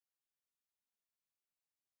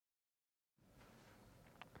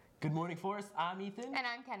Good morning, Forrest. I'm Ethan. And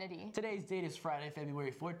I'm Kennedy. Today's date is Friday,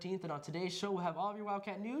 February 14th, and on today's show we'll have all of your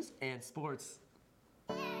Wildcat news and sports.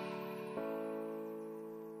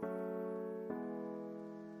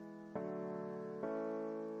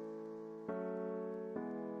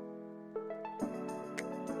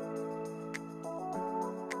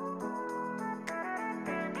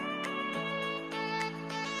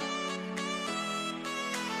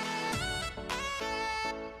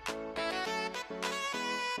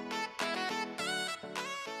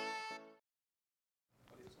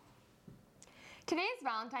 Today is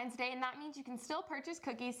Valentine's Day, and that means you can still purchase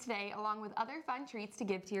cookies today along with other fun treats to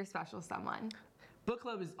give to your special someone. Book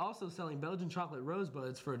Club is also selling Belgian chocolate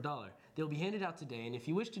rosebuds for $1. They'll be handed out today, and if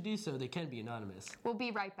you wish to do so, they can be anonymous. We'll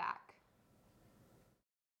be right back.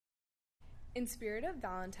 In spirit of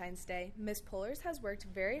Valentine's Day, Miss Pullers has worked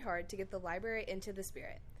very hard to get the library into the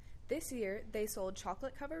spirit. This year, they sold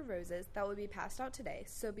chocolate-covered roses that will be passed out today,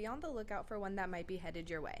 so be on the lookout for one that might be headed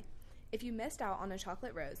your way. If you missed out on a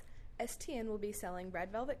chocolate rose, STN will be selling red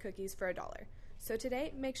velvet cookies for $1. So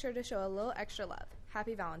today, make sure to show a little extra love.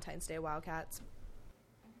 Happy Valentine's Day, Wildcats.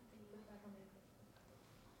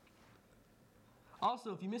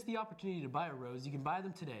 Also, if you missed the opportunity to buy a rose, you can buy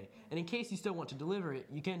them today. And in case you still want to deliver it,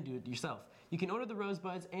 you can do it yourself. You can order the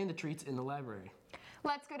rosebuds and the treats in the library.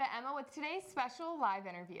 Let's go to Emma with today's special live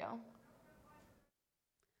interview.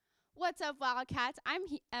 What's up, Wildcats? I'm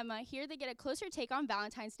Emma, here to get a closer take on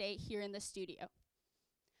Valentine's Day here in the studio.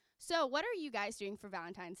 So, what are you guys doing for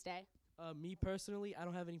Valentine's Day? Me personally, I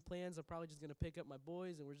don't have any plans. I'm probably just going to pick up my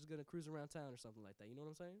boys and we're just going to cruise around town or something like that. You know what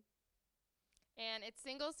I'm saying? And it's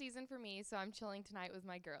single season for me, so I'm chilling tonight with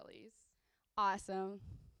my girlies. Awesome.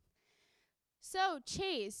 So,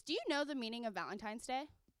 Chase, do you know the meaning of Valentine's Day?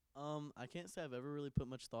 I can't say I've ever really put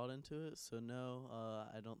much thought into it, so no,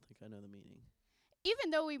 I don't think I know the meaning.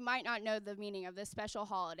 Even though we might not know the meaning of this special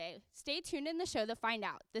holiday, stay tuned in the show to find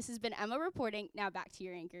out. This has been Emma reporting. Now back to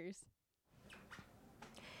your anchors.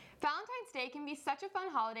 Valentine's Day can be such a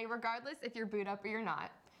fun holiday regardless if you're booed up or you're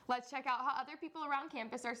not. Let's check out how other people around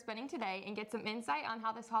campus are spending today and get some insight on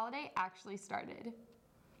how this holiday actually started.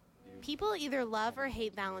 People either love or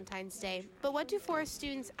hate Valentine's Day, but what do Forest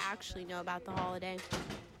students actually know about the holiday?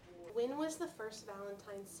 When was the first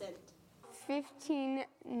Valentine sent?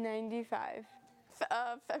 1595.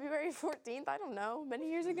 February 14th, I don't know, many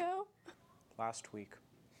years ago. Last week.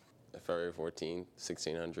 February 14th,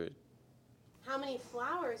 1600. How many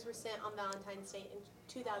flowers were sent on Valentine's Day in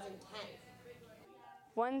 2010?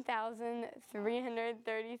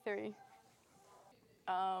 1,333.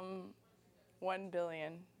 1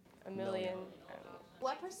 billion. A million.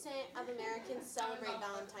 What percent of Americans celebrate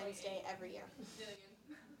Valentine's Day every year?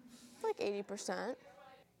 It's like 80%.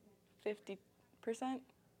 50%.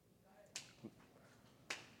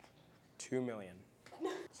 2 million.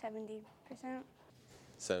 70%.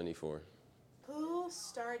 74. Who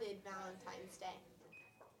started Valentine's Day?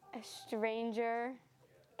 A stranger.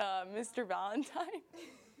 Mr. Valentine.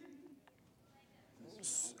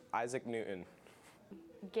 Isaac Newton.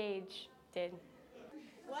 Gage did.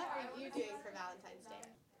 What are you doing for Valentine's Day?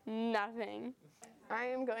 Nothing. I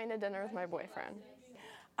am going to dinner with my boyfriend.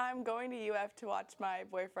 I'm going to UF to watch my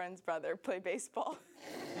boyfriend's brother play baseball.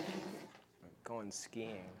 Going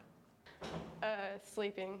skiing.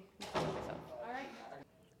 Sleeping. All right.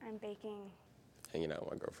 I'm baking. Hanging out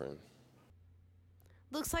with my girlfriend.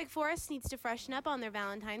 Looks like Forest needs to freshen up on their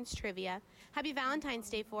Valentine's trivia. Happy Valentine's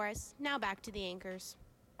Day, Forest. Now back to the anchors.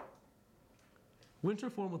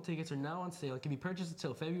 Winter formal tickets are now on sale and can be purchased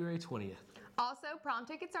until February 20th. Also, prom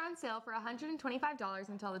tickets are on sale for $125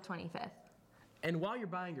 until the 25th. And while you're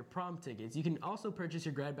buying your prom tickets, you can also purchase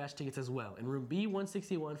your grad bash tickets as well in room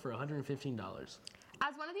B161 for $115.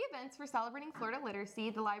 As one of the events for celebrating Florida literacy,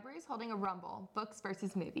 the library is holding a rumble, books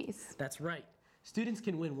versus movies. That's right. Students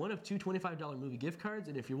can win one of two $25 movie gift cards,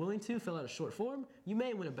 and if you're willing to fill out a short form, you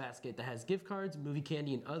may win a basket that has gift cards, movie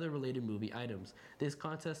candy, and other related movie items. This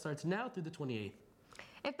contest starts now through the 28th.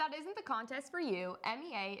 If that isn't the contest for you,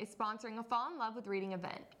 MEA is sponsoring a Fall in Love with Reading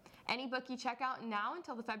event. Any book you check out now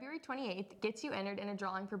until the February 28th gets you entered in a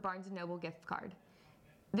drawing for Barnes & Noble gift card.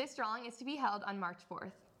 This drawing is to be held on March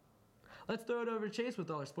 4th. Let's throw it over to Chase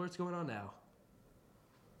with all our sports going on now.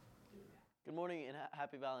 Good morning and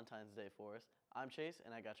happy Valentine's Day, Forrest. I'm Chase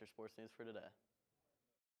and I got your sports news for today.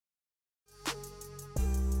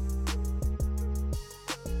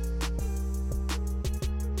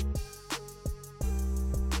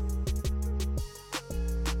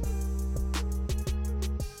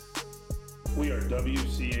 We are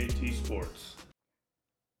WCAT Sports.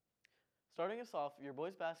 Starting us us off, your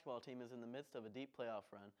boys basketball team is in the midst of a deep playoff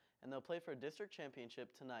run, and they'll play for a district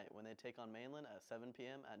championship tonight when they take on Mainland at 7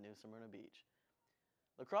 p.m. at New Smyrna Beach.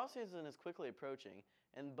 Lacrosse season is quickly approaching,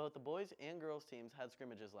 and both the boys and girls teams had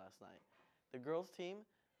scrimmages last night. The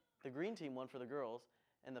green team won for the girls,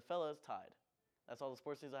 and the fellas tied. That's all the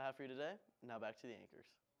sports news I have for you today. Now back to the anchors.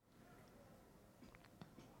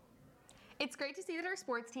 It's great to see that our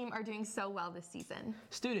sports team are doing so well this season.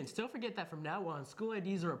 Students, don't forget that from now on, school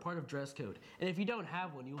IDs are a part of dress code. And if you don't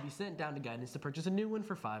have one, you will be sent down to guidance to purchase a new one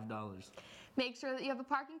for $5. Make sure that you have a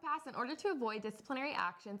parking pass in order to avoid disciplinary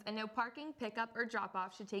actions, and no parking, pickup, or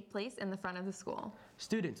drop-off should take place in the front of the school.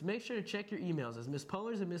 Students, make sure to check your emails as Ms.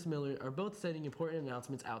 Pollers and Ms. Miller are both sending important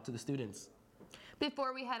announcements out to the students.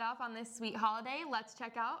 Before we head off on this sweet holiday, let's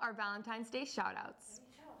check out our Valentine's Day shout-outs.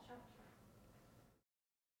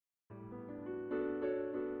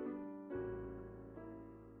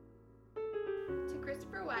 To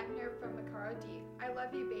Christopher Wagner from Macaro D, I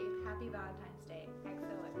love you, babe. Happy Valentine's Day.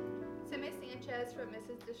 Excellent. To Miss Sanchez from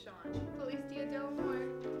Mrs. Deshawn. Feliz Dia del Amor.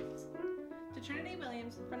 To Trinity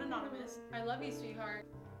Williams from Anonymous, I love you, sweetheart.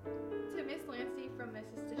 To Miss Lancey from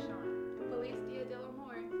Mrs. Deshawn. Feliz Dia del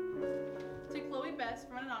Amor. To Chloe Best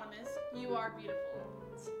from Anonymous, you are beautiful.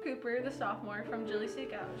 Cooper, the sophomore, from Jilly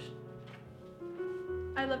Steakhouse.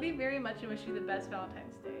 I love you very much and wish you the best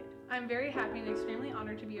Valentine's Day. I'm very happy and extremely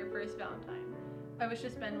honored to be your first Valentine. I wish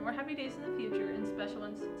to spend more happy days in the future and special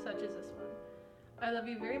ones such as this one. I love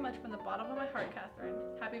you very much from the bottom of my heart, Catherine.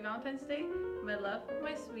 Happy Valentine's Day, my love,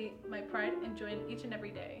 my sweet, my pride, and joy in each and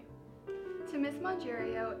every day. To Miss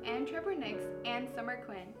Mongerio and Trevor Nix and Summer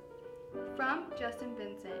Quinn. From Justin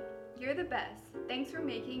Vincent. You're the best. Thanks for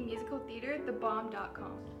making musical theater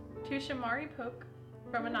thebomb.com. To Shamari Poke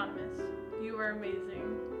from Anonymous, you are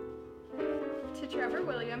amazing. To Trevor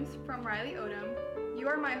Williams from Riley Odom, you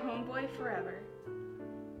are my homeboy forever.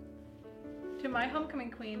 To my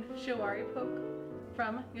homecoming queen, Shawari Poke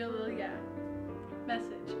from Yulilia.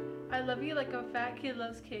 Message, I love you like a fat kid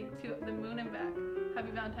loves cake to the moon and back.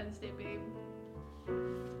 Happy Valentine's Day, babe.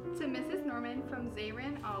 To Mrs. Norman from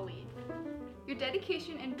Zayran Ali. Your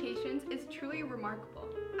dedication and patience is truly remarkable.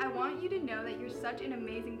 I want you to know that you're such an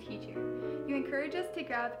amazing teacher. You encourage us to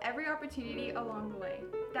grab every opportunity along the way.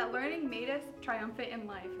 That learning made us triumphant in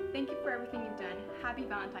life. Thank you for everything you've done. Happy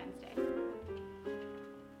Valentine's Day.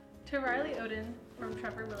 To Riley Odin from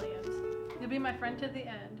Trevor Williams, you'll be my friend to the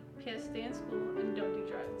end. P.S. Stay in school and don't do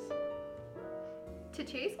drugs. To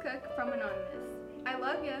Chase Cook from Anonymous, I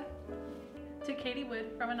love ya. To Katie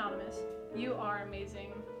Wood from Anonymous, you are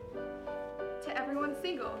amazing. To everyone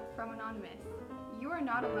single from Anonymous, you are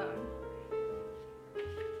not alone.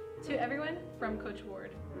 To everyone from Coach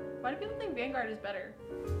Ward, why do people think Vanguard is better?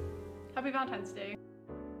 Happy Valentine's Day.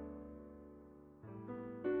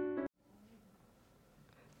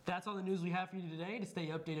 That's all the news we have for you today. To stay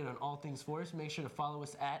updated on all things Forest, make sure to follow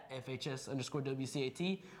us at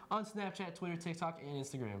FHS_WCAT on Snapchat, Twitter, TikTok, and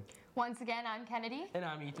Instagram. Once again, I'm Kennedy. And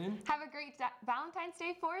I'm Ethan. Have a great Valentine's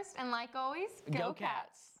Day, Forest, and like always, go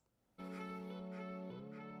Cats!